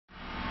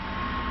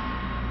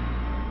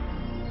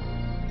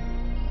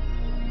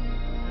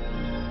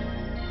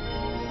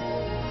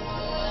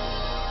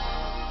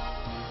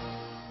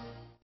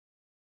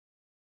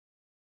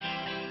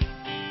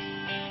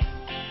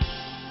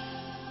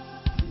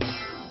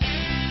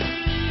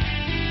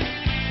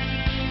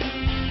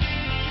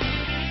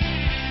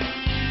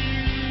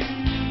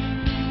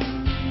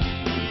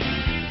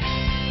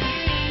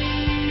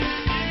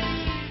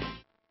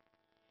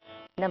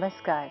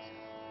Namaskar.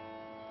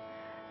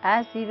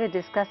 As we were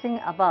discussing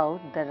about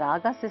the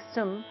Raga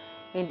system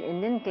in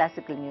Indian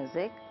classical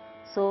music,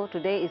 so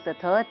today is the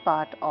third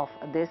part of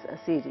this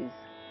series.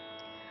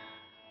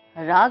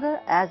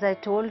 Raga, as I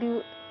told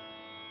you,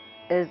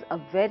 is a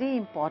very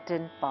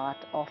important part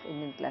of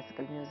Indian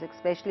classical music,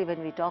 especially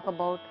when we talk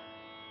about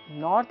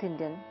North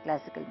Indian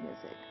classical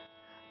music.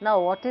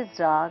 Now, what is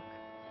Rag?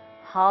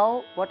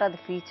 What are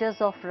the features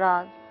of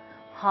Rag?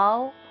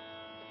 How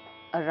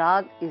a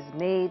Rag is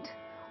made,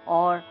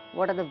 or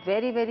what are the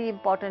very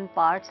important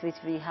parts which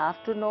we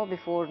have to know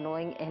before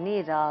knowing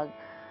any Rag.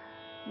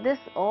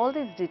 All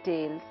these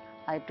details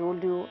I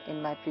told you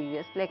in my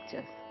previous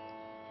lectures.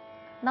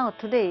 Now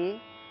today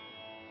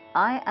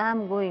I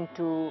am going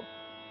to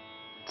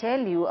tell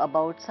you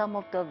about some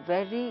of the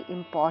very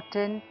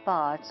important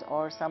parts,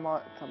 or some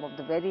of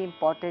the very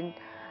important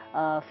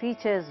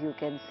features, you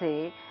can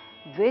say,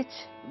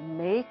 which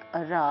make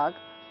a Rag,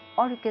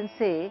 or you can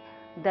say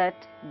that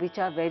which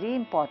are very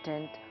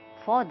important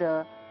for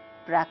the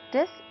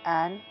practice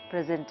and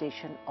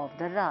presentation of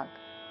the Rag.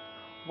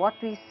 What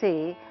we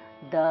say,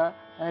 the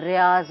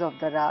riyaz of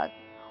the Rag,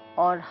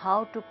 or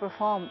how to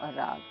perform a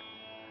Rag.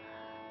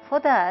 For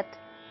that,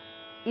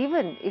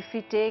 even if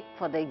we take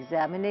for the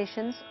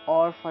examinations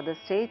or for the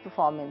stage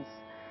performance,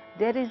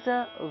 there is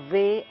a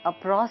way, a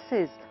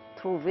process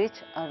through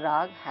which a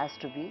Rag has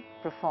to be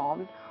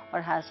performed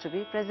or has to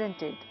be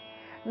presented.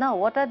 Now,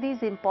 what are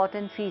these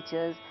important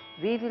features?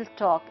 We will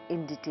talk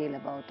in detail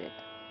about it.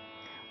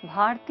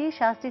 भारतीय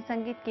शास्त्रीय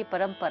संगीत की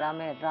परंपरा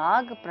में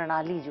राग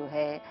प्रणाली जो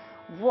है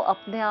वो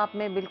अपने आप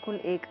में बिल्कुल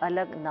एक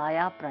अलग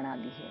नायाब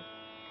प्रणाली है,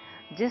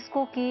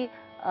 जिसको कि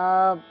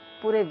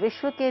पूरे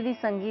विश्व के यदि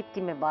संगीत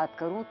की मैं बात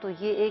करूं तो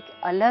ये एक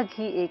अलग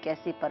ही एक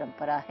ऐसी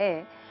परंपरा है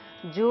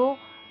जो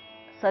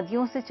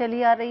सदियों से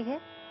चली आ रही है।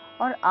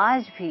 और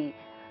आज भी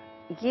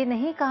ये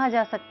नहीं कहा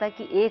जा सकता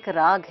कि एक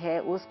राग है,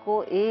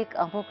 उसको एक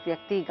अमुक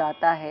व्यक्ति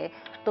गाता है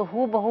तो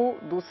हूबहू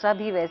दूसरा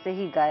भी वैसे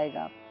ही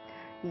गाएगा।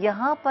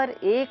 यहाँ पर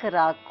एक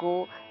राग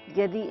को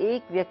यदि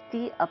एक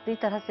व्यक्ति अपनी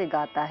तरह से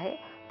गाता है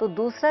तो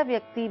दूसरा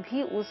व्यक्ति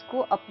भी उसको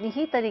अपनी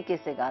ही तरीके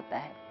से गाता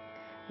है।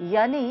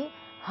 यानी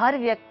हर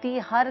व्यक्ति,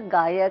 हर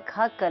गायक,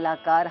 हर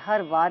कलाकार,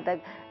 हर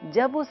वादक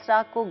जब उस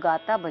राग को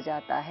गाता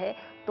बजाता है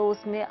तो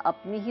उसमें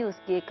अपनी ही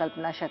उसकी एक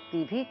कल्पना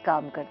शक्ति भी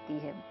काम करती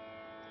है।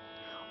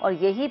 और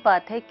यही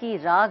बात है कि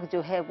राग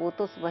जो है वो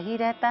तो वही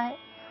रहता है,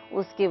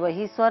 उसके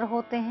वही स्वर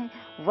होते हैं,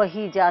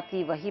 वही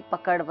जाति, वही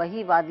पकड़,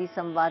 वही वादी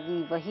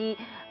संवादी, वही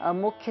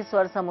मुख्य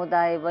स्वर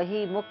समुदाय,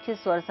 वही मुख्य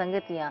स्वर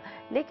संगतियाँ,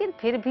 लेकिन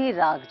फिर भी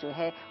राग जो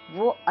है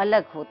वो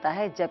अलग होता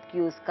है जबकि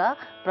उसका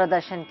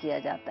प्रदर्शन किया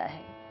जाता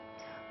है।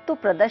 तो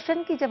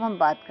प्रदर्शन की जब हम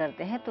बात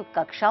करते हैं तो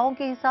कक्षाओं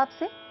के हिसाब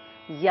से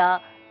या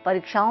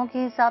परीक्षाओं के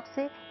हिसाब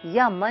से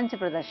या मंच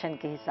प्रदर्शन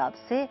के हिसाब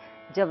से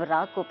जब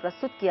राग को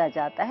प्रस्तुत किया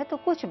जाता है तो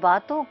कुछ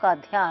बातों का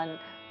ध्यान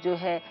जो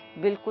है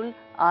बिल्कुल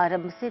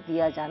आरंभ से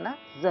दिया जाना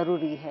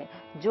ज़रूरी है,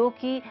 जो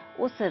कि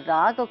उस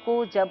राग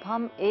को जब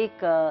हम एक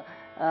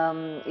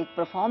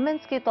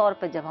परफॉर्मेंस के तौर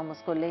पर जब हम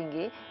उसको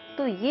लेंगे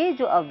तो ये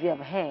जो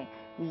अवयव हैं,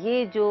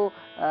 ये जो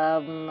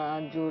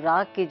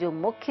राग के जो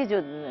मुख्य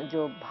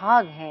जो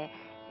भाग हैं,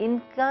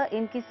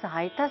 इनकी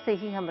सहायता से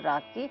ही हम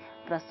राग की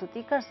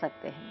प्रस्तुति कर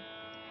सकते हैं।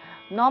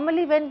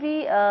 Normally when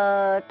we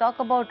talk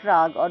about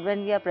rag, or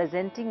when we are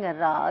presenting a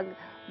rag,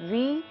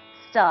 we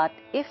start,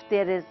 if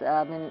there is,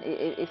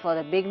 if for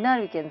a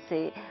beginner we can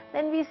say,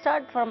 then we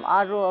start from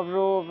Aro,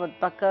 Avro,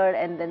 Pakad,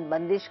 and then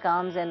Bandish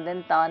comes, and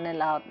then Tan and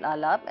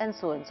Alap, and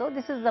so on. So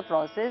this is the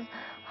process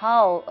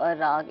how a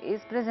rag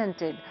is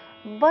presented.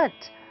 But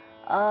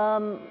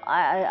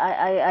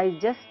I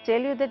just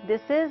tell you that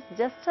this is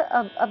just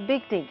a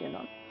big thing, you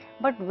know.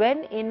 But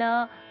when in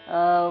a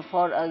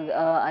for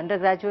a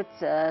undergraduate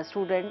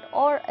student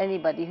or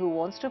anybody who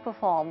wants to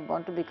perform,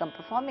 want to become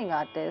performing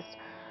artist,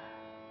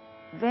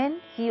 when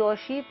he or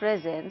she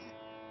presents,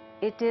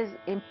 it is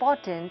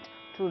important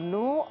to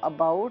know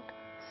about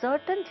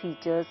certain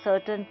features,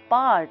 certain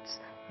parts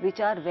which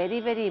are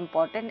very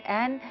important,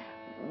 and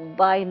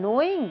by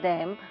knowing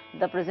them,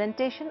 the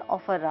presentation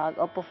of a rag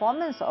or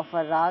performance of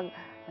a rag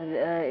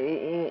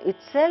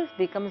itself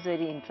becomes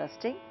very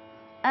interesting,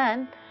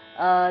 and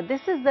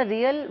this is the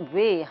real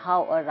way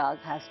how a rag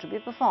has to be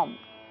performed.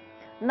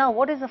 Now,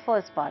 what is the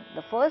first part?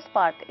 The first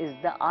part is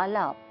the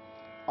alap,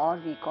 or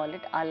we call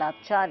it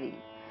alapchari.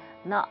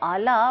 Now,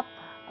 alap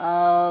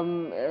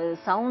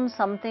sounds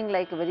something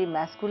like a very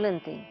masculine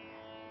thing.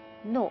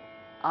 No,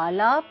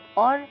 alap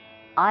or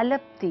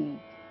alapti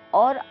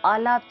or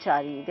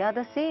alapchari, they are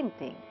the same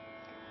thing.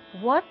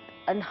 What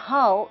and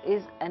how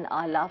is an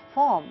alap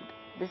formed?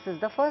 This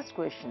is the first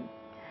question.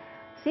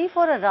 See,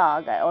 for a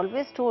rag, I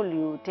always tell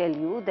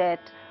you that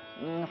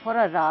for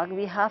a rag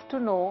we have to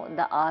know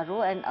the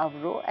Aro and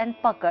Avro and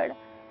Pakad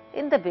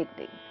in the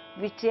beginning,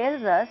 which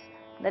tells us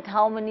that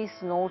how many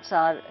notes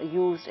are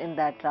used in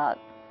that rag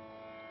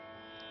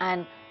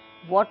and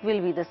what will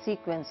be the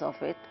sequence of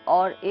it,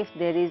 or if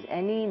there is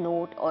any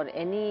note or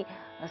any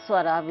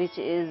swara which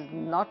is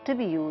not to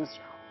be used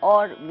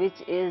or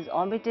which is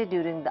omitted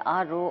during the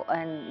Aro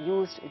and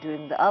used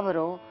during the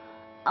Avro,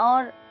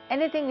 or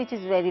anything which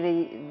is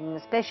very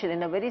special,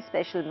 in a very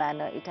special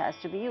manner it has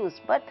to be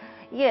used. But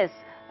yes,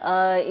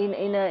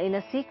 in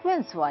a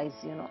sequence wise,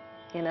 you know,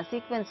 in a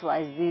sequence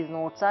wise these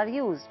notes are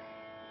used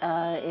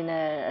in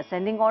a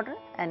ascending order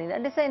and in a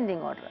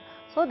descending order.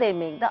 So they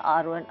make the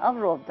aro and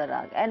avro of the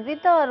rag, and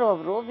with the aro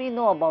avro we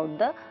know about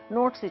the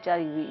notes which are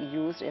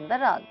used in the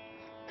rag.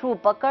 Through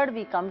pakad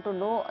we come to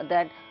know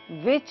that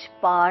which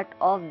part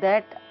of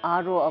that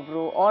aro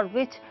avro or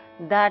which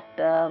that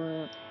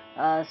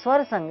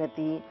swar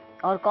sangati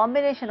or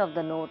combination of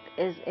the note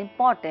is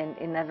important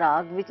in a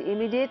rag, which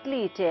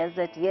immediately tells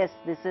that yes,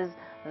 this is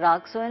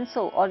rag so and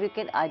so, or you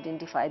can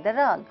identify the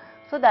rag.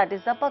 So that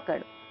is the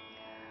pakad.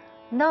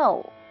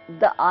 Now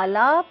the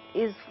alap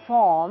is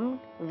formed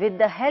with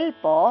the help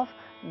of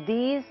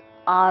these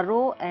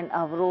aro and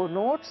avro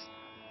notes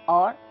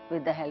or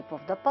with the help of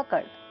the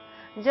pakad.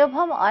 जब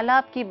हम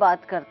आलाप की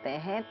बात करते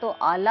हैं तो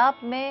आलाप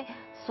में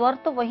स्वर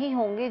तो वही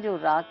होंगे जो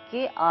राग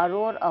के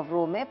आरो और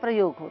अवरो में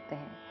प्रयोग होते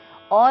हैं,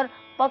 और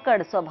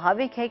पकड़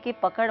स्वाभाविक है कि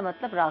पकड़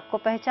मतलब राग को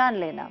पहचान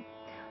लेना।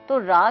 तो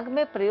राग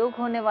में प्रयोग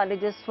होने वाले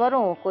जो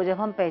स्वरों को जब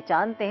हम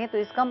पहचानते हैं तो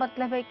इसका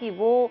मतलब है कि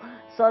वो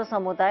स्वर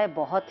समुदाय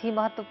बहुत ही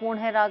महत्वपूर्ण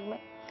है राग में,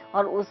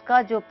 और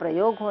उसका जो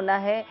प्रयोग होना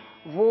है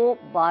वो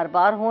बार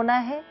बार होना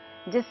है,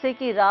 जिससे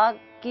कि राग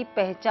की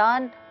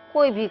पहचान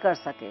कोई भी कर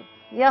सके,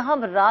 या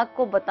हम राग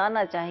को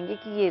बताना चाहेंगे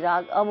कि ये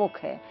राग अमुक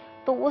है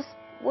तो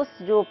उस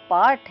जो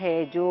पार्ट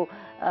है, जो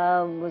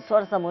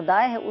स्वर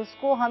समुदाय है,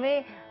 उसको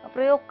हमें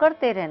प्रयोग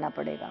करते रहना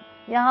पड़ेगा।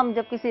 या हम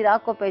जब किसी राग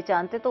को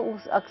पहचानते तो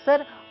उस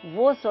अक्सर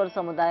वो स्वर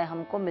समुदाय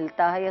हमको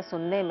मिलता है या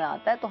सुनने में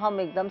आता है तो हम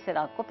एकदम से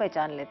राग को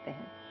पहचान लेते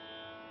हैं।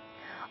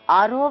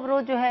 आरोह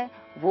अवरोह जो है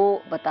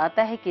वो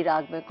बताता है कि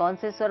राग में कौन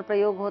से स्वर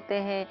प्रयोग होते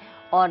हैं,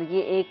 और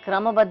ये एक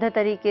क्रमबद्ध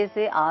तरीके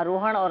से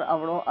आरोहण और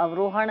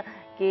अवरोहण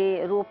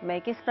के रूप में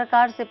किस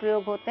प्रकार से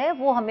प्रयोग होते हैं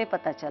वो हमें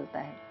पता चलता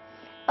है।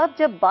 अब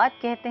जब बात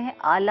कहते हैं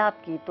आलाप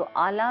की, तो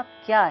आलाप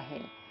क्या है?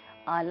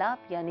 आलाप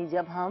यानी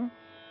जब हम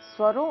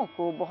स्वरों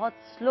को बहुत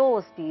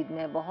स्लो स्पीड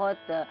में, बहुत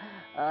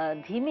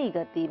धीमी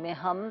गति में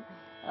हम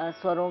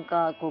स्वरों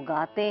को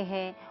गाते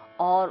हैं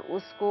और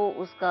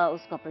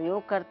उसका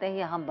प्रयोग करते हैं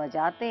या हम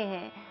बजाते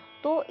हैं,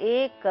 तो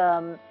एक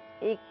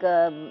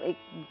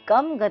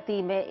कम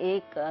गति में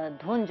एक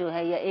धुन जो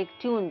है या एक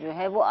ट्यून जो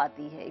है वो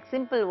आती है। एक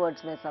सिंपल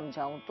वर्ड्स में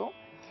समझाऊं तो,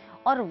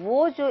 और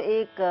वो जो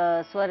एक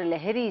स्वर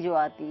लहरी जो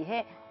आती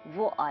है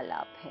वो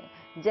आलाप है।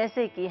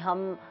 जैसे कि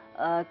हम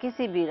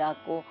किसी भी राग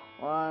को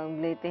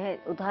लेते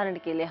हैं, उदाहरण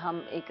के लिए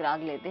हम एक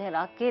राग लेते हैं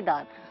राग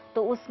केदार,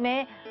 तो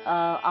उसमें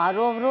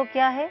आरोह अवरोह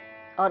क्या है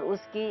और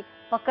उसकी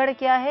पकड़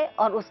क्या है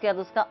और उसके बाद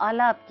उसका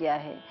आलाप क्या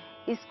है,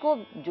 इसको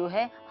जो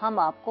है हम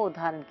आपको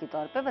उदाहरण के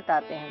तौर पे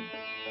बताते हैं।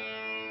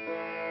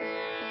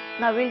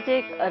 Now we'll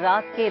take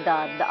Rag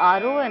Kedar. The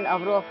Aroh and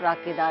Avroh of Rag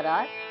Kedar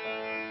are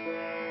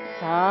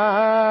Sa,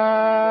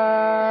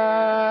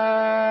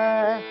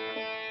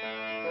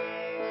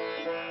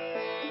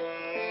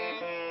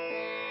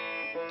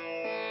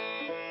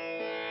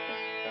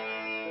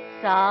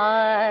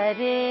 Sa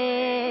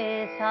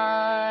Re Sa,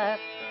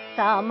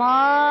 Sa Ma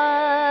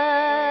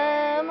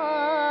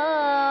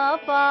Ma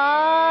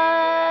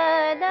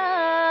Pa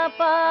Da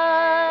Pa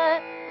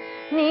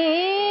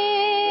Ni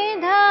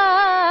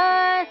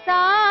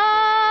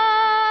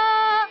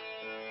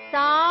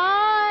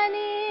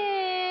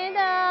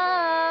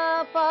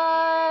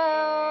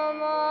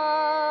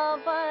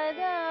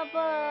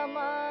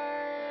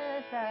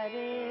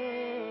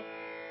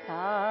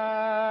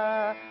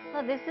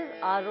this is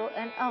Aroh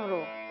and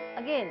Avroh.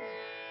 Again,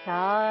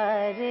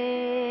 Sa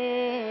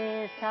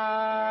Re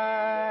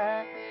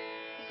Sa,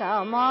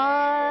 Sa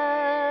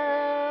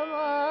Ma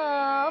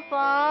Ma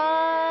Pa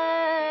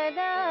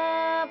Da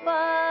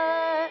Pa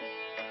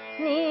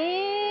Ni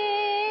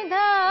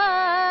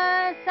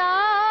Dha Sa,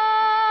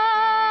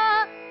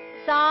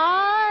 Sa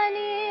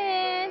Ni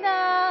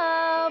Dha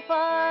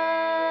Pa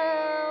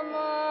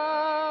Ma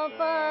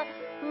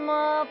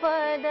Pa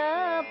Da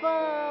Pa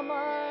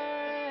Ma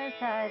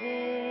Sa Re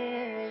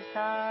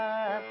Sa.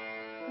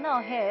 Now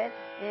here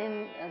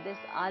in this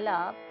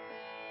alap,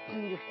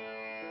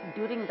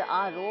 during the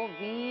aroh,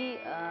 we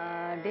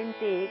didn't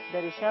take the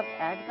rishabh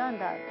at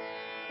Gandhar.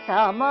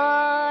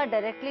 Sama,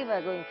 directly we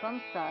are going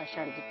from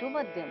Sharji to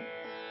Madhyam.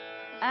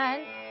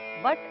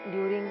 But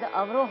during the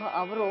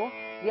avroh,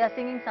 we are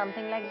singing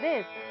something like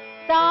this.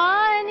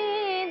 Sa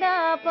ni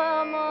da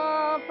pa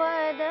ma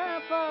pa da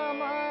pa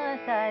ma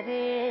sa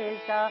re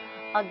sa.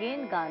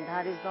 Again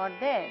Gandhar is not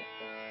there,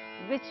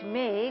 which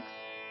makes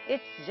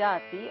its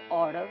jati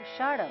Odav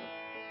Shadav.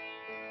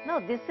 Now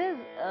this is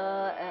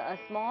a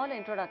small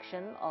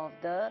introduction of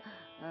the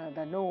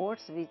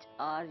notes which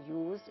are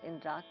used in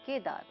Rag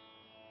Kedar.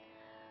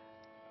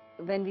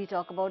 When we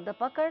talk about the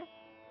pakad,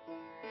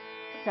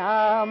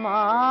 Sa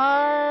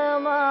Ma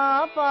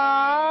Ma Pa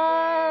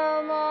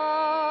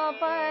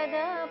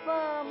Da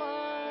Pa Ma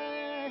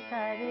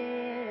Sa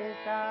Re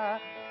Sa.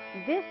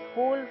 This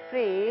whole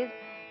phrase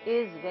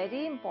is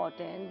very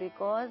important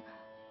because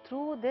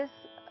through this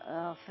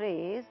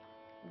phrase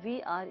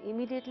we are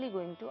immediately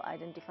going to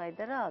identify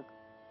the rag.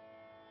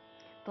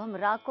 तो हम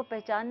राग को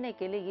पहचानने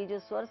के लिए ये जो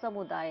स्वर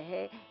समुदाय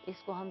है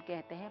इसको हम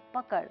कहते हैं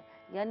पकड़,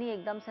 यानी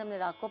एकदम से हमने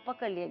राग को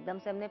पकड़ लिया, एकदम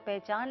से हमने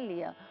पहचान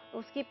लिया,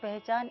 उसकी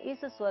पहचान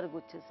इस स्वर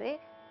गुच्छ से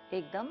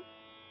एकदम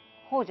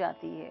हो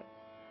जाती है।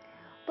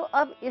 तो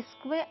अब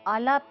इसमें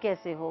आलाप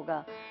कैसे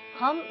होगा?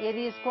 हम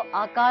यदि इसको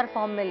आकार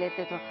फॉर्म में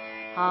लेते तो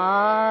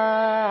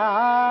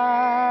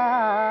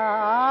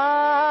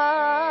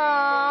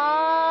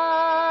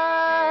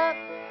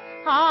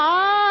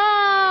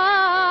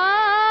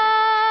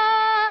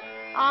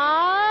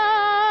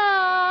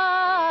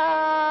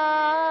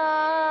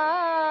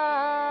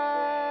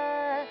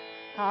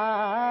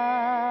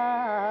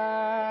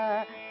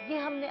ये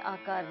हमने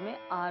आकार में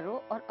आरोह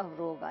और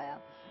अवरोह गाया।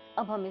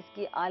 अब हम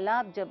इसकी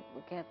आलाप जब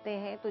कहते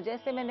हैं तो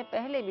जैसे मैंने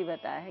पहले भी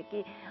बताया है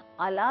कि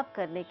आलाप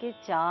करने के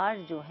 4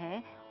 जो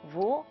हैं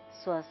वो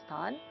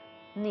स्वस्थान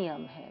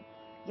नियम है,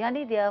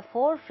 यानी there are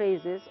 4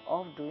 phases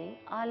of doing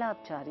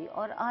आलापचारी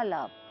और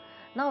आलाप.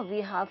 Now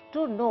we have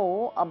to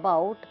know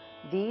about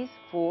these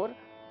 4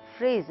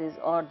 phrases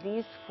or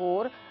these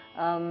 4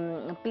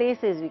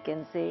 places we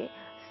can say,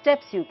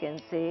 steps you can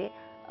say,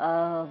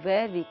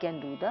 where we can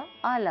do the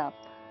आलाप.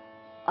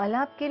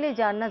 आलाप के लिए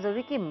जानना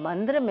जरूरी कि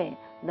मंद्र में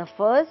the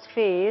first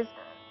phase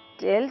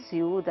tells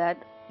you that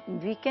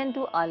we can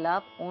do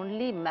alap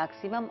only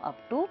maximum up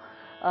to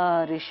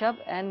Rishabh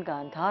and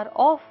Gandhar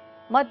of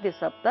Madhya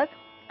Saptak,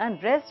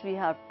 and rest we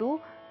have to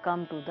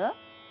come to the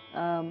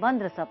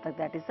Mandra Saptak,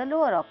 that is the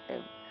lower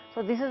octave.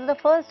 So this is the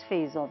first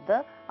phase of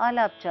the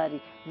alapchari.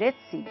 Let's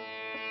see.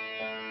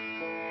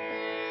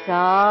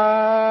 Sa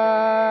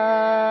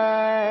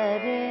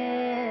re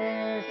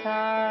sa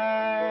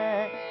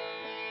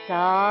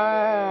sa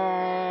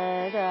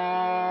da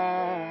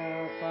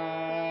pa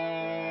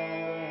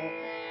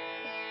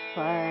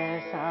pa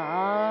sa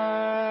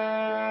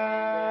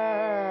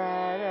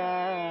ra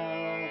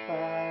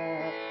pa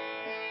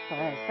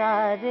pa sa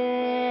re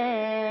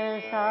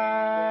sa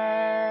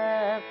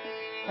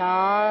sa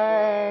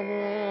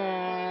re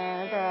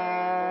da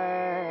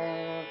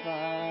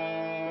pa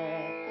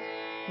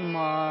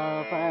ma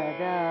pa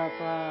da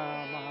pa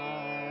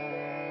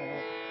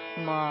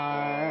ma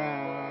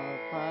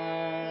pa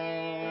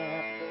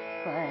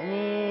pa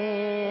ni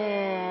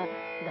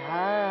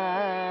dha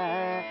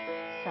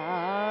sa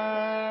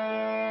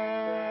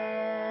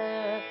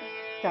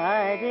sa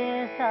re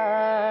sa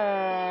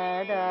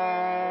da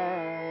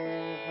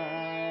pa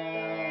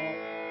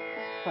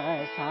pa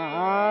sa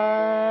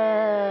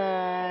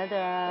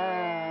da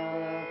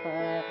pa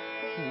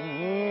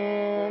ni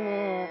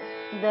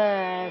da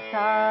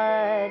sa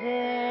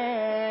re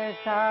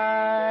sa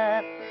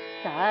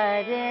sa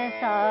re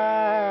sa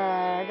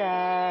da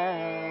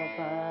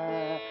pa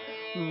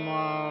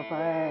ma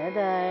pa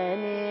da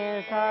ni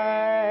sa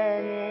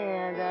ni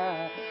da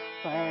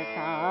pa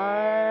sa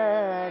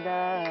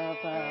da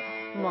pa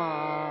ma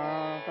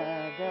pa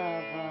da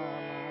pa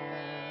ma.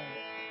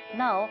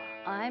 Now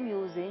I am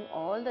using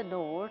all the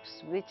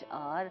notes which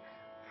are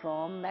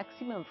from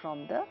maximum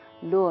from the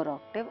lower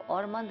octave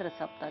or Mandra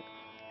Saptak,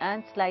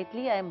 and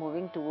slightly I am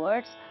moving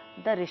towards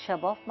the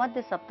Rishabh of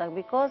Madhya Saptak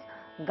because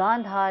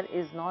Gandhar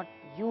is not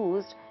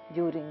used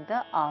during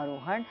the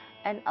Arohan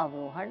and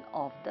Avrohan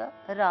of the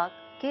Rag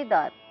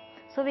Kedar.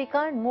 So we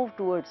can't move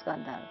towards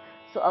Gandhar.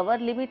 So our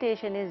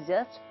limitation is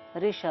just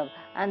Rishabh,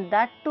 and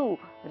that too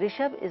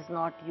Rishabh is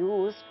not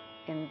used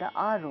in the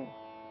Aroh.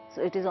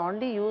 So it is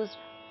only used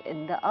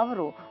in the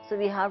Avroh. So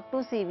we have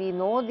to see, we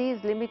know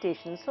these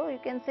limitations. So you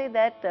can say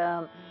that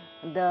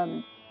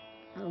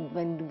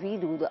when we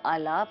do the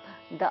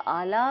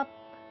alap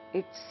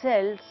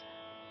itself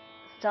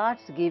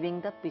starts giving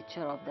the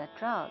picture of that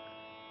rag.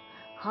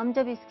 हम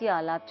जब इसकी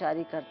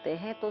आलापचारी करते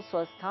हैं तो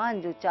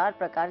स्वस्थान जो 4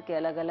 प्रकार के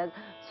अलग अलग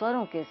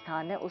स्वरों के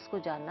स्थान है उसको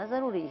जानना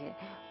जरूरी है.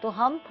 तो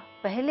हम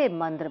पहले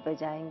मंत्र पे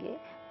जाएंगे,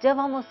 जब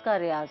हम उसका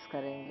रियाज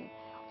करेंगे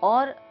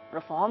और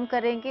परफॉर्म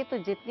करेंगे तो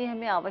जितनी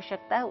हमें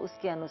आवश्यकता है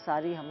उसके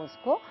अनुसार ही हम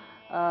उसको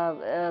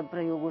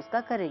प्रयोग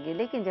उसका करेंगे.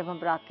 लेकिन जब हम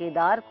राग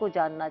केदार को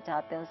जानना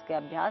चाहते हैं, उसके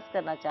अभ्यास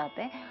करना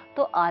चाहते हैं,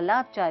 तो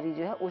आलापचारी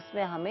जो है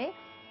उसमें हमें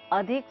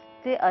अधिक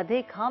से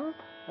अधिक हम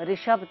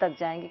ऋषभ तक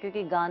जाएंगे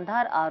क्योंकि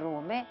गांधार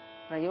आरोह में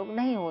प्रयोग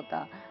नहीं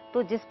होता.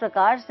 तो जिस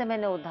प्रकार से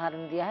मैंने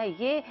उदाहरण दिया है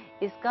ये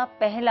इसका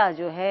पहला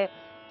जो है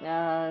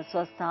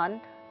स्वस्थान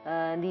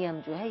नियम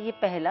जो है ये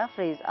पहला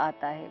फ्रेज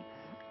आता है.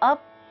 अब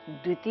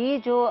द्वितीय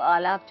जो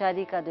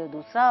आलापचारी का जो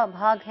दूसरा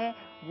भाग है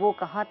वो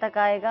कहाँ तक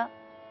आएगा?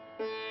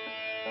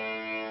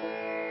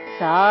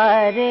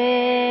 सा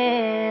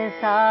रे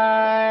सा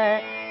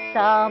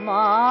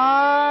मा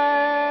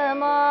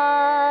मा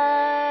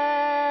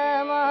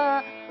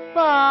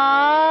पा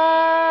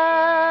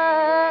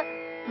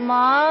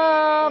मा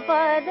प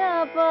द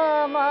प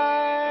मा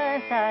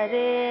सा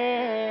रे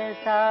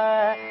सा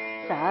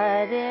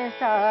रे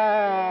सा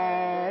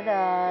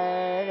दा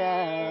रा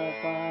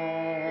प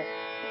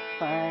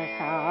प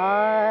सा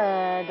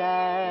दा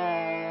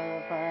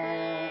प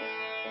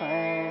प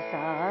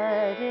सा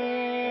रे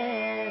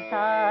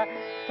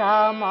सा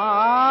मा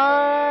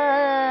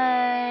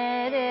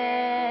रे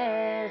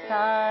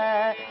सा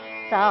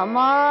sa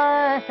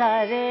ma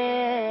sa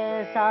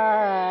re sa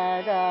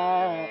ra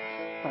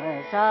pa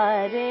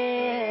sa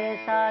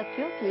re sa।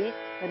 क्योंकि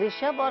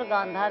ऋषभ और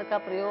गांधार का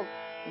प्रयोग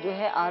जो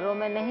है आरोह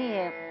में नहीं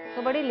है,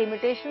 तो बड़ी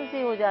लिमिटेशन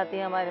सी हो जाती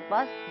है हमारे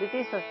पास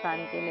द्वितीय स्थान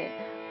के लिए।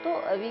 तो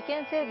we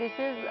can say this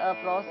is a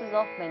process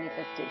of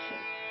manifestation.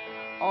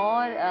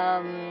 और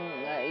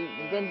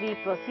when we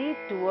proceed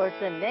towards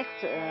the next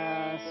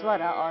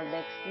swara or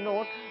next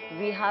note,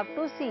 we have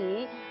to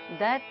see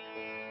that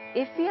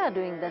if we are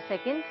doing the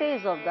second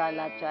phase of the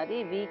alapchari,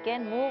 we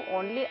can move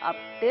only up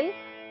till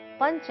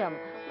pancham,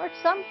 but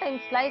sometimes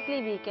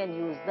slightly we can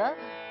use the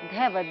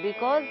dhaivat,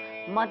 because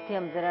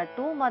madhyam, there are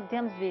two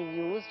madhyams being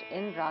used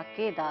in Rag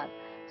Kedar.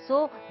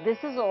 So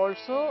this is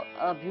also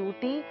a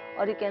beauty,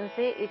 or you can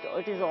say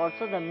it is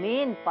also the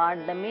main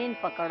part, the main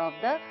pakad of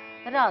the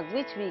rag,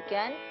 which we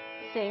can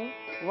sing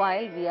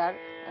while we are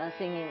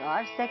singing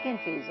our second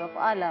phase of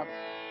alap.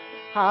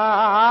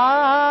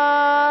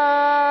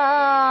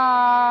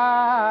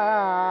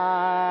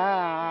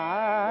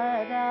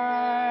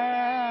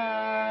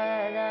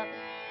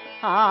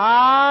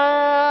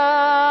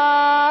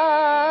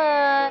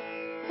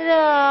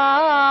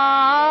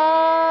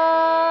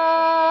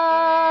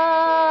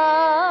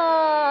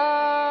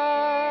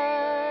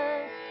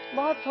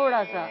 बहुत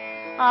थोड़ा सा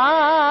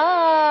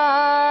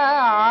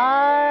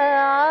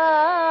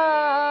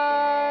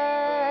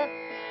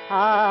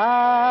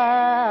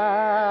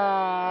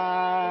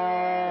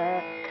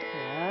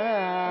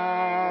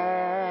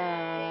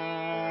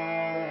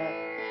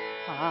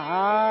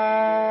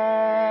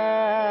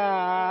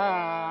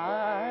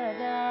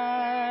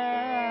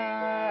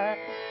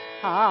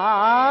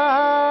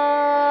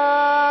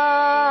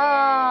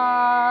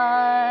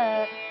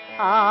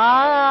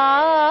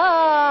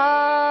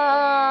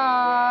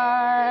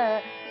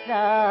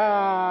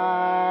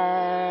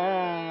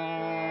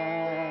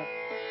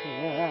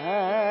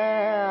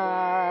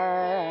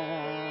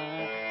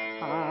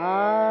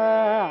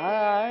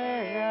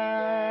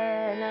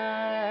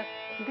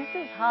This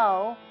is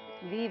how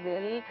we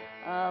will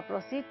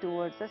proceed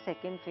towards the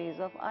second phase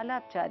of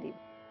alapchari.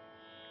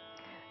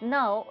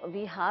 Now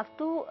we have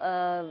to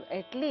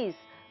at least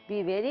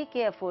be very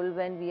careful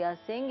when we are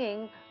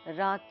singing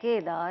Rag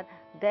Kedar,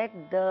 that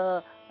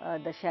the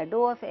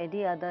shadow of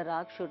any other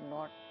rag should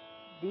not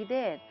be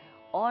there,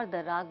 or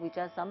the rag which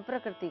are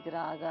Samprakratik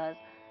ragas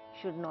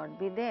should not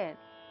be there,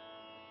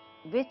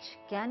 which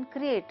can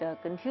create a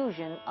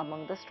confusion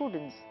among the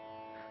students.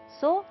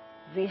 So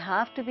we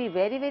have to be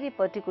very, very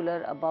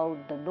particular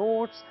about the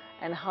notes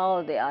and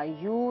how they are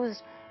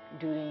used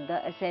during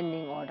the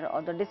ascending order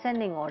or the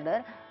descending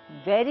order.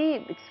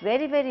 It's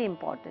very, very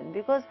important,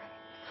 because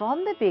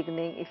from the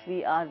beginning, if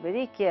we are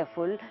very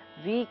careful,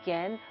 we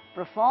can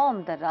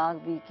perform the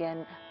rag, we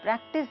can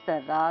practice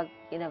the rag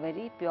in a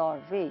very pure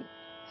way.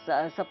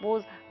 So,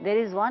 suppose there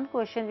is one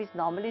question which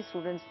normally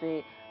students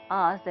they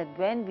ask, that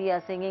when we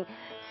are singing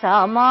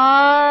sa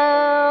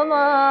ma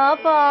ma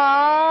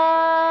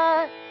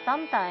pa,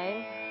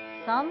 sometimes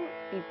some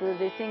people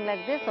they sing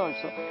like this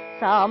also,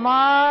 sa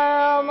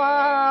ma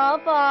ma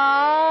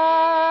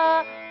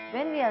pa.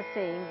 When we are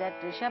saying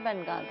that Rishabh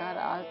and Gandhar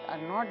are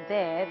not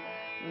there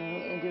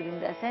during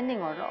the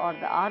ascending order or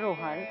the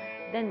Arohan,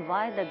 then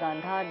why the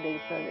Gandhar,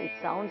 it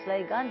sounds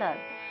like Gandhar.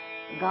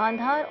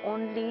 Gandhar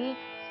only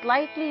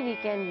slightly we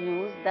can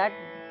use that,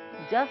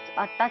 just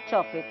a touch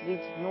of it,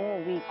 which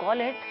we call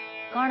it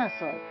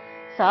Kanaswar.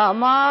 Sa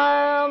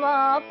ma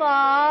ma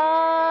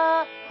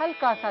pa,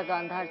 हल्का सा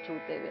गांधार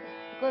छूते हुए,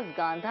 because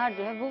Gandhara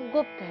जो है वो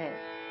गुप्त है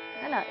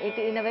ना, it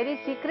in a very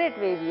secret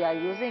way we are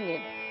using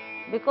it,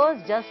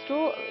 because just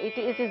to it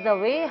is the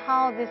way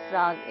how this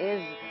rag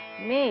is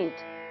made.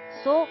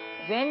 So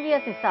when we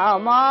are saying sa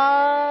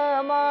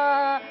ma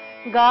ma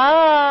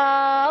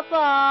ga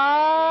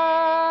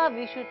pa,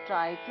 we should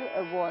try to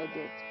avoid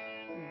it.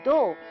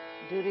 Though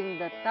during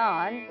the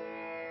tan,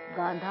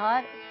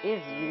 Gandhar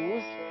is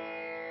used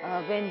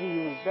when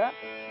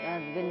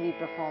we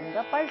perform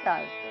the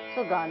paltas.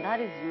 So Gandhar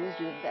is used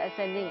during the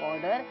ascending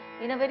order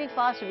in a very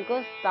fast,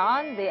 because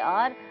tan they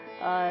are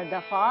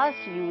the fast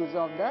use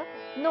of the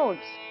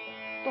notes.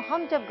 तो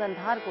हम जब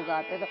गंधार को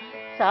गाते हैं तो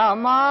सा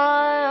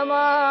मा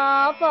मा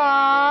पा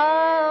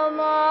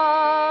मा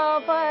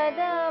पा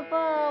दा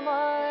पा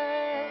मा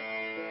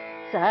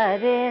सा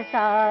रे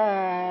सा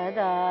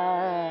दा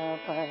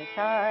पा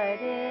सा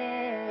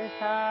रे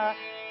सा.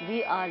 We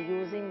are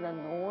using the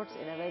notes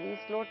in a very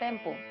slow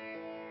tempo.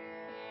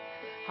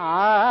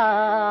 Ha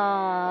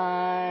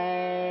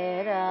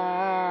ra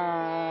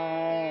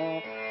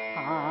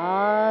ha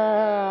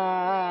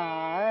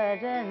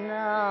ra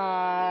na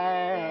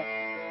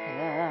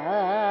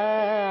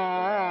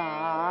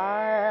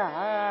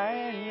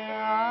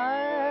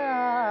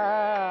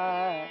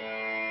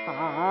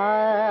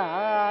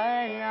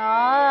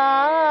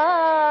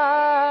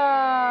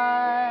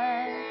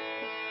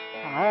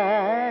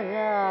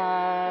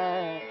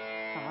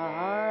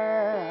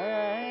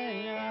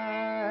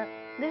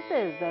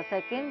the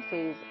second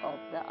phase of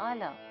the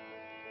ala.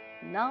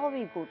 Now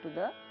we go to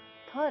the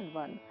third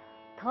one.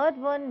 Third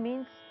one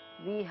means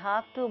we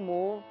have to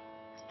move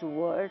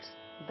towards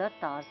the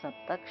tar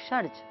saptak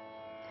sharj.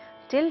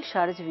 Till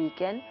sharj we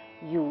can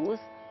use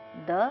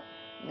the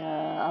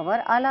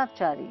our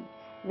alapchari,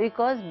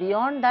 because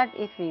beyond that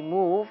if we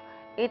move,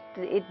 it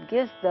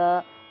gives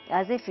the,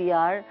 as if we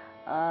are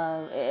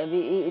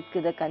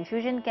the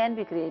confusion can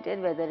be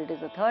created whether it is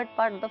the third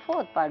part or the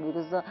fourth part,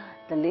 because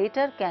the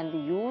later can be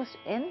used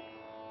in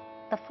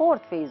the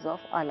fourth phase of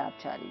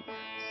alapchari.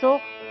 So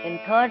in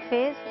third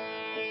phase,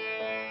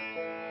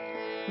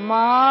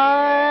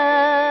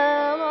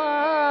 ma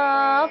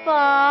ma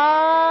pa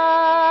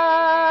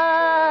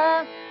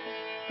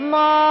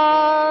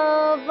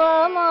ma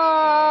pa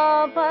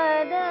ma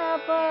pa da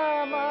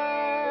pa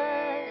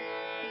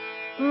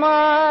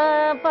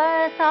ma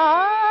pa sa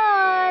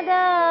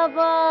da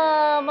pa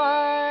ma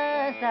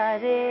sa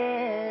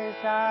re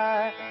sa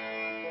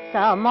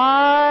sa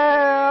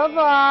ma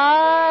pa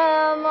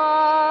ma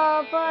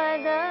pa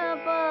da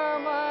pa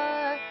ma.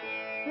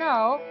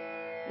 Now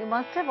you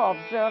must have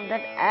observed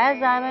that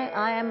as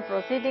I am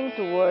proceeding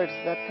towards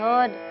the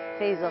third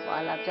phase of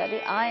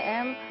alapchari, I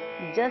am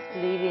just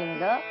leaving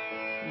the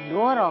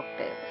lower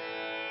octave.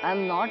 I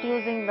am not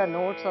using the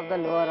notes of the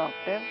lower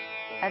octave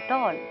at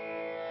all.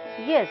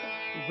 Yes,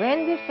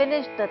 when we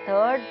finish the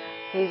third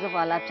phase of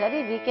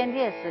alapchari, we can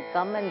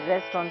come and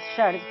rest on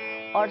sharj,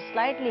 or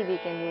slightly we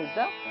can use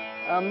the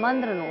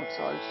mandra notes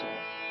also,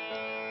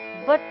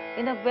 but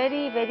in a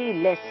very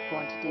less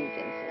quantity, you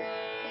can say.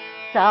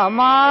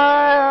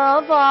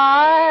 Sama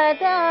pa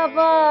da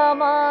pa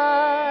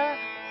ma.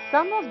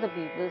 Some of the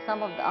people,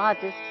 some of the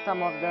artists,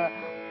 some of the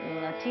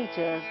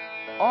teachers,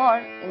 or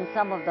in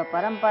some of the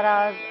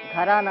paramparas,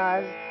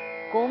 gharanas,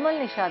 komal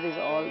nishad is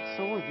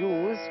also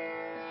used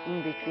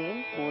in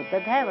between both the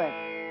dhaivat.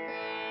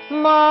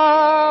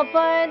 Ma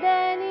pa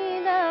da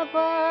ni da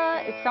pa.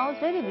 It sounds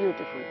very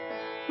beautiful.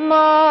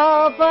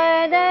 Ma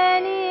pa da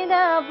ni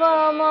da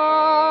pa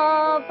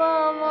ma pa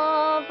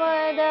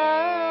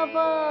da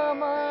pa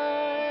ma.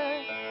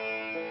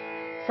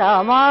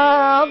 Sa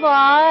ma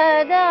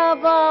pa da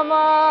pa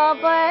ma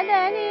pa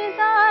da ni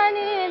sa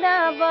ni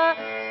da pa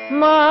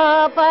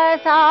ma pa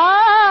sa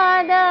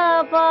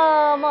da pa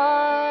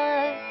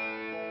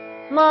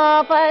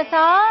ma pa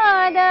sa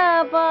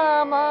da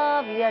pa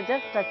ma. We are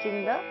just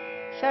touching the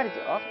sharj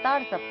of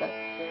tar saptak.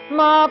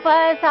 Ma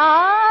pa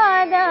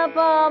sa da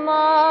pa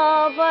ma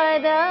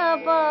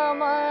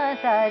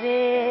sa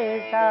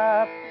re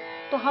sa.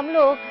 तो हम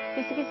लोग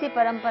किसी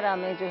परंपरा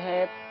में जो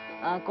है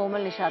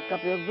कोमल निषाद का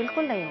प्रयोग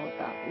बिल्कुल नहीं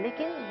होता,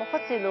 लेकिन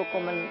बहुत से लोग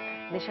कोमल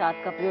निषाद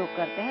का प्रयोग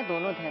करते हैं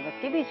दोनों धैवत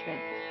के बीच में,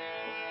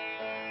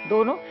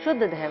 दोनों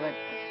शुद्ध धैवत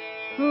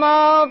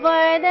मा प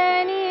द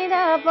नि ध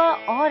प।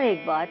 और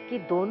एक बात कि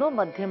दोनों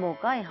मध्यमों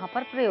का यहाँ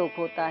पर प्रयोग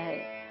होता है,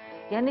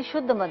 यानी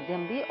शुद्ध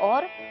मध्यम भी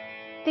और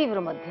तीव्र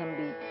मध्यम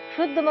भी।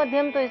 शुद्ध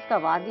मध्यम तो इसका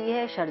वादी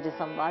है, षड्ज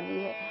संवादी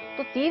है,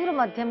 तो तीव्र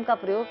मध्यम का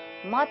प्रयोग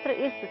मात्र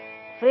इस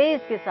फ्रेज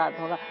के साथ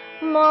होगा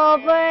म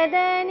प द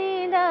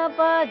नि ध प,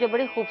 जो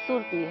बड़ी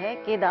खूबसूरती है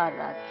केदार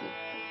राग की।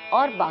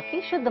 और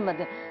बाकी शुद्ध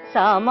मध्यम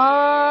सा म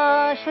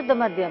शुद्ध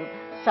मध्यम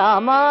सा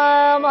म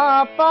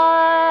प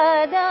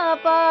द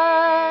प।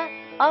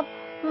 अब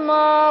म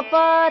प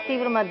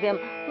तीव्र मध्यम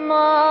म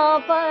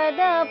प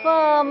द प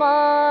म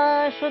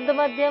शुद्ध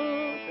मध्यम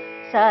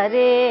सा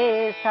रे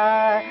सा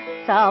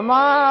सा म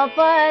प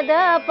द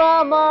प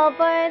म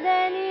प द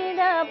नि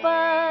ध प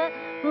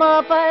म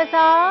प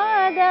सा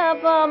द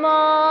प म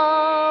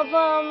प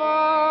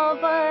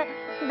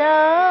द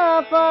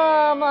प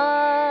म।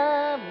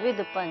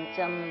 With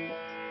pancham,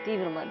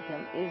 tivra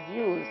madhyam is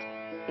used.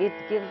 It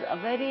gives a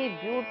very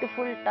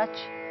beautiful touch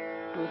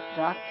to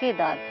rag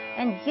kedar.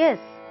 And yes,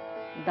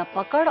 the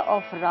pakad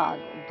of rag,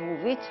 through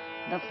which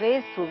the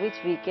phrase through which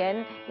we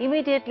can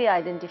immediately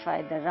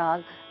identify the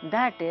rag,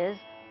 that is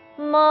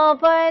ma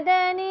pa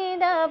da ni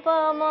da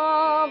pa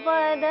ma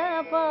pa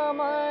da pa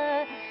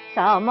ma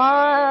sa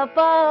ma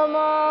pa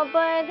ma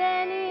pa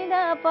da ni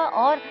da pa,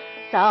 or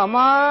sa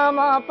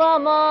ma pa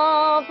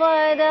ma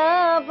pa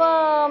da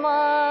pa ma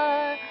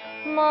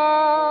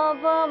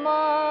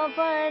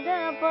pa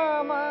da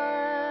pa ma.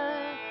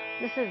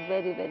 This is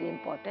very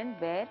important,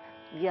 where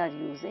we are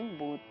using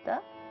both the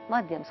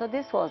madhyam. So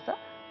this was the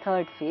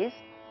third phase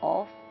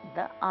of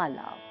the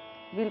alap.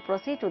 We'll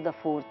proceed to the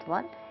fourth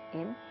one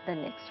in the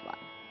next one.